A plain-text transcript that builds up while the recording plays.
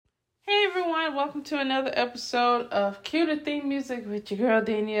everyone. Welcome to another episode of Cue the Theme Music with your girl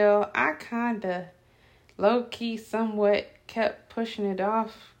Danielle. I kinda low-key somewhat kept pushing it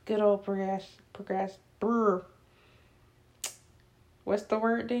off. Good old what's the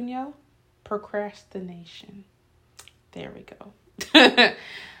word, Danielle? Procrastination. There we go.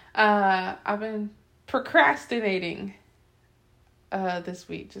 I've been procrastinating this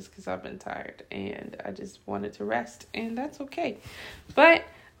week just because I've been tired and I just wanted to rest, and that's okay. But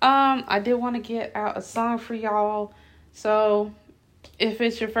I did want to get out a song for y'all. So if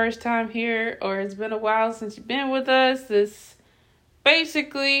it's your first time here or it's been a while since you've been with us, this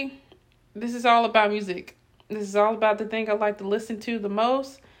is all about music. This is all about the thing I like to listen to the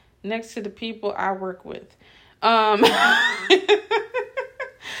most next to the people I work with. The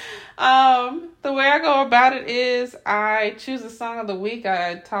way I go about it is I choose a song of the week.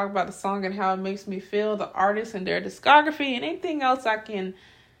 I talk about the song and how it makes me feel, the artist and their discography, and anything else I can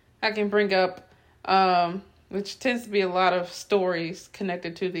bring up, which tends to be a lot of stories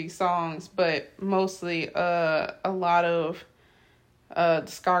connected to these songs, but mostly a lot of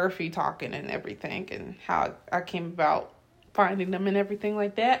discography talking and everything, and how I came about finding them and everything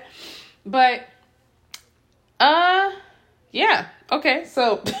like that. But yeah, okay,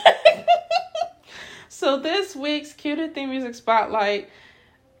 so so this week's Cue the Theme Music Spotlight,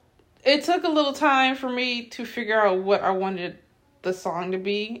 it took a little time for me to figure out what I wanted the song to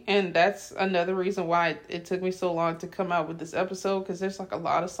be, and that's another reason why it took me so long to come out with this episode, because there's like a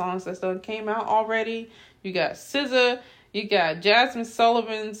lot of songs that done came out already. You got SZA, you got Jasmine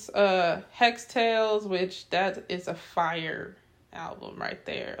Sullivan's Hex Tales, which that is a fire album right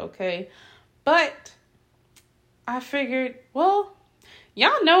there, okay? But I figured, well,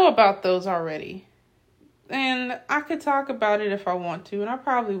 y'all know about those already, and I could talk about it if I want to, and I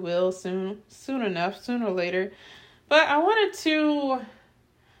probably will sooner or later. But I wanted to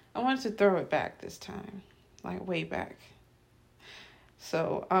throw it back this time, like way back.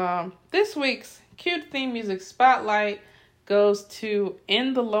 So this week's Cue the Theme Music Spotlight goes to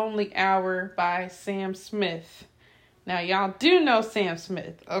In the Lonely Hour by Sam Smith. Now, y'all do know Sam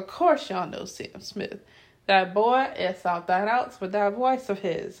Smith. Of course y'all know Sam Smith. That boy is out that outs with that voice of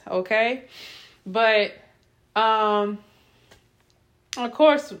his, okay? But, of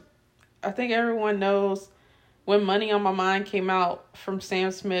course, I think everyone knows when Money on My Mind came out from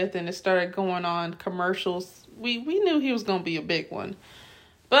Sam Smith and it started going on commercials, we knew he was going to be a big one.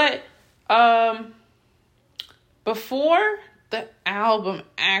 But, before the album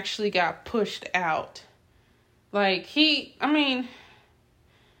actually got pushed out, like let me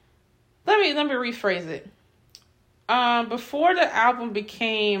rephrase it. Before the album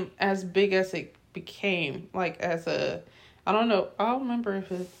became as big as it became, like as a, I don't know, I don't remember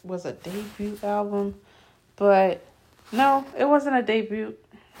if it was a debut album, but no, it wasn't a debut.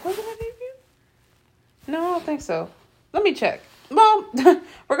 Was it a debut? No, I don't think so. Let me check. Well,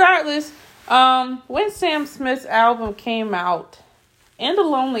 regardless, when Sam Smith's album came out, In the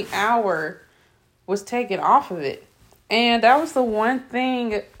Lonely Hour was taken off of it. And that was the one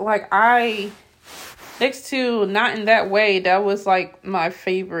thing, like, next to Not in That Way, that was like my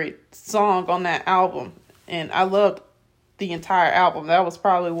favorite song on that album. And I loved the entire album. That was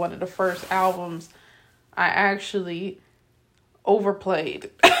probably one of the first albums I actually overplayed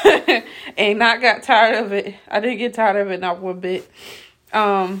and not got tired of it. I didn't get tired of it, not one bit.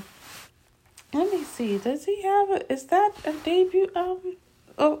 Let me see. Does he have is that a debut album?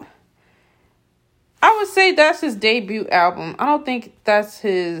 Oh, I would say that's his debut album. I don't think that's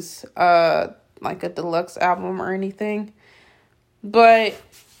his, like a deluxe album or anything. But,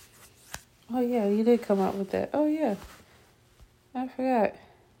 oh yeah, he did come out with that. Oh yeah. I forgot.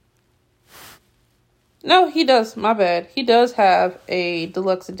 No, he does. My bad. He does have a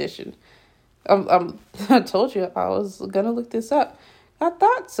deluxe edition. I told you I was gonna look this up. I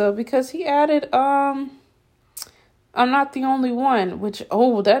thought so because he added I'm Not the Only One, which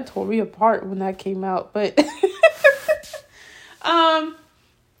that tore me apart when that came out. But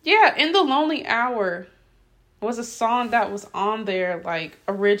yeah, In the Lonely Hour was a song that was on there like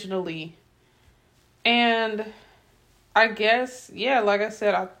originally. And I guess, yeah, like I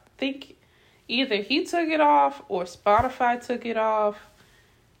said, I think either he took it off or Spotify took it off,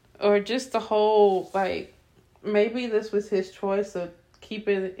 or just the whole, like, maybe this was his choice of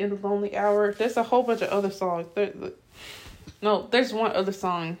keeping it In the Lonely Hour. There's a whole bunch of other songs. There's one other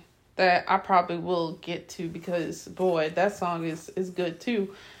song that I probably will get to because, boy, that song is good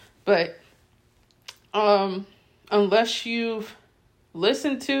too. But unless you've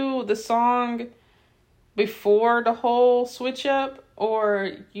listened to the song before the whole switch up,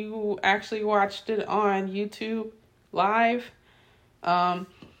 or you actually watched it on YouTube live,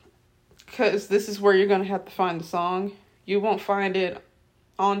 because this is where you're going to have to find the song. You won't find it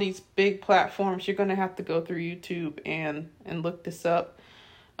on these big platforms. You're going to have to go through YouTube and look this up.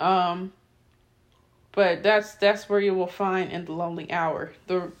 But that's where you will find In the Lonely Hour,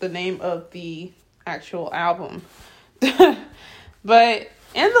 the name of the actual album. But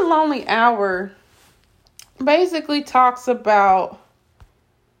In the Lonely Hour basically talks about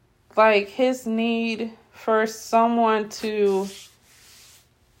like his need for someone to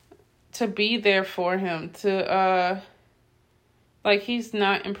be there for him, to like he's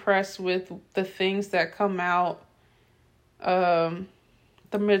not impressed with the things that come out, the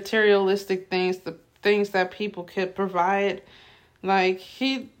materialistic things, the things that people could provide. Like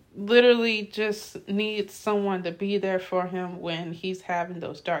he literally just needs someone to be there for him when he's having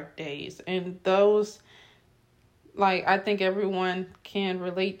those dark days. And those, like, I think everyone can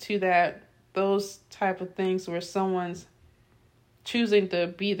relate to that. Those type of things where someone's choosing to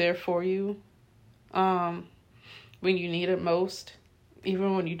be there for you when you need it most,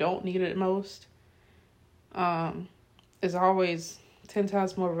 even when you don't need it most, is always 10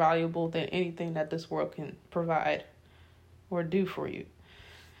 times more valuable than anything that this world can provide or do for you.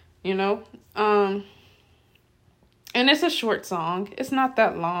 You know? And it's a short song. It's not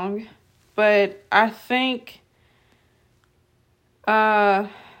that long. But I think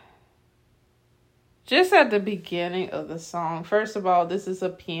just at the beginning of the song, first of all, this is a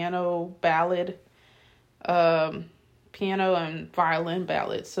piano ballad. Piano and violin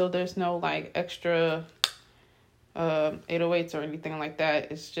ballad. So there's no like extra 808s or anything like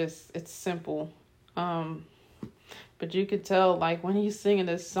that. It's simple. But you could tell, like, when he's singing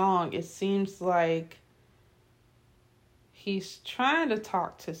this song, it seems like he's trying to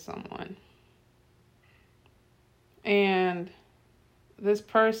talk to someone. And this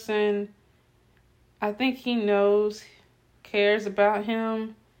person, I think he knows, cares about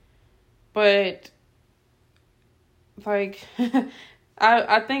him. But, like,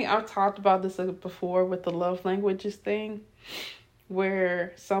 I think I've talked about this before with the love languages thing,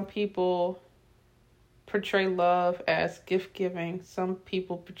 where some people portray love as gift giving. Some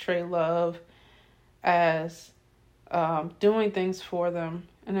people portray love as doing things for them.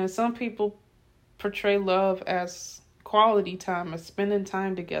 And then some people portray love as quality time, as spending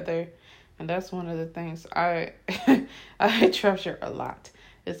time together. And that's one of the things I treasure a lot.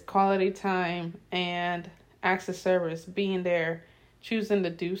 It's quality time and acts of service, being there, choosing to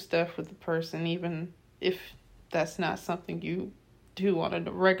do stuff with the person, even if that's not something you do on a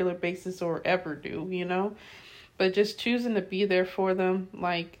regular basis or ever do, you know? But just choosing to be there for them,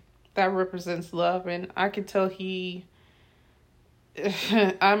 like, that represents love. And I could tell I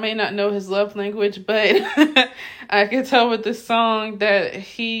may not know his love language, but I could tell with this song that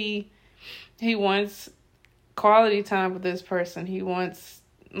he wants quality time with this person. He wants,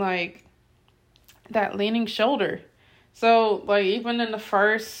 like, that leaning shoulder. So, like, even in the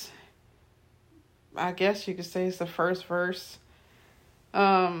first, I guess you could say it's the first verse,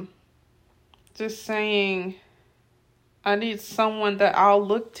 just saying, I need someone that I'll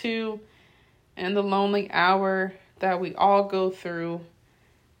look to in the lonely hour that we all go through,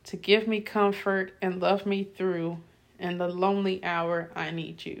 to give me comfort and love me through. In the lonely hour, I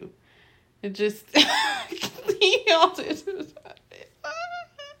need you. It just,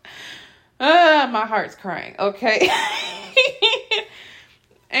 my heart's crying, okay?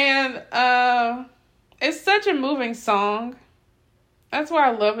 And it's such a moving song. That's why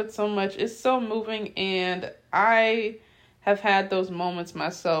I love it so much. It's so moving, and I have had those moments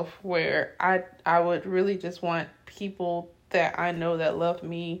myself where I would really just want people that I know that love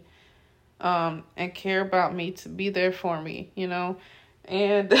me and care about me to be there for me, you know?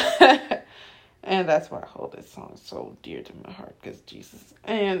 And and that's why I hold this song so dear to my heart, because Jesus.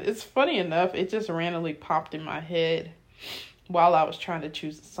 And it's funny enough, it just randomly popped in my head while I was trying to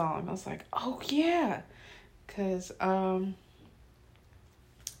choose a song. I was like, oh yeah, because that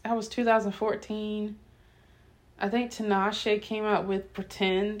was 2014. I think Tinashe came out with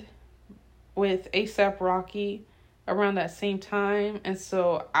Pretend with A$AP Rocky around that same time. And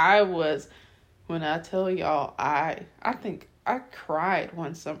so when I tell y'all, I think I cried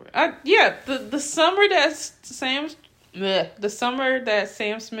one summer. The summer that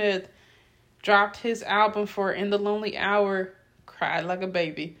Sam Smith dropped his album for In the Lonely Hour, cried like a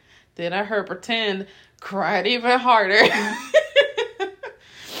baby. Then I heard Pretend, cried even harder.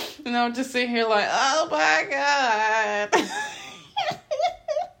 And I'm just sitting here like, oh my God.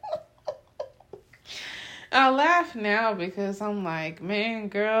 I laugh now because I'm like, man,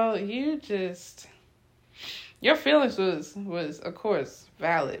 girl, your feelings was of course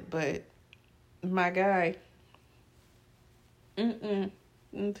valid, but my guy,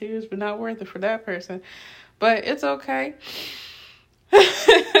 tears, but not worth it for that person. But it's okay.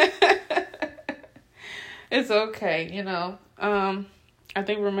 It's okay, you know. I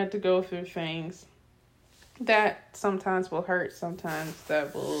think we're meant to go through things that sometimes will hurt, sometimes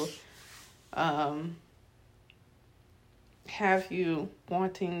that will have you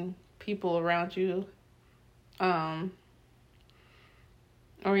wanting people around you, or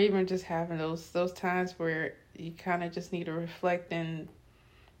even just having those times where you kind of just need to reflect and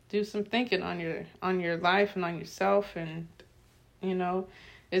do some thinking on your life and on yourself. And you know,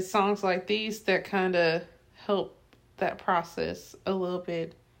 it's songs like these that kind of help that process a little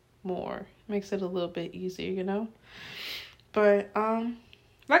bit more, makes it a little bit easier, you know. But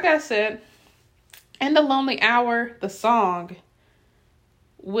like I said, In the Lonely Hour, the song,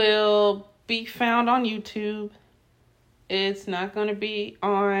 will be found on YouTube. It's not going to be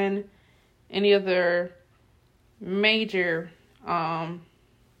on any other major,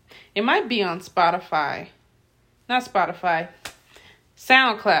 it might be on Spotify. Not Spotify,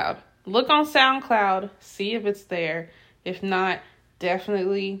 SoundCloud. Look on SoundCloud, see if it's there. If not,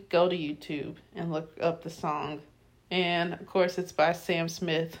 definitely go to YouTube and look up the song. And of course, it's by Sam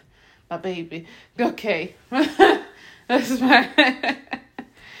Smith, my baby. Okay, that's my.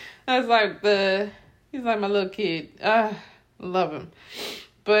 That's like he's like my little kid. Love him,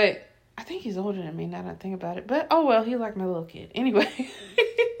 but I think he's older than me now that I think about it. But oh well, he's like my little kid.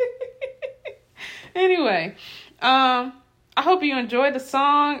 Anyway, I hope you enjoyed the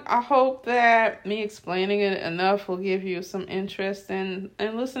song. I hope that me explaining it enough will give you some interest in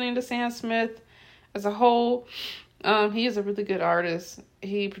listening to Sam Smith as a whole. He is a really good artist.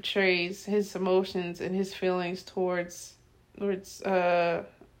 He portrays his emotions and his feelings towards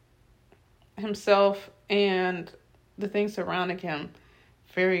himself and the things surrounding him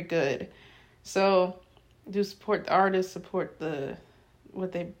very good. So do support the artists, support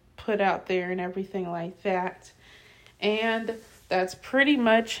what they put out there and everything like that. And that's pretty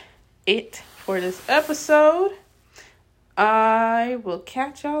much it for this episode. I will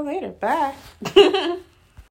catch y'all later. Bye.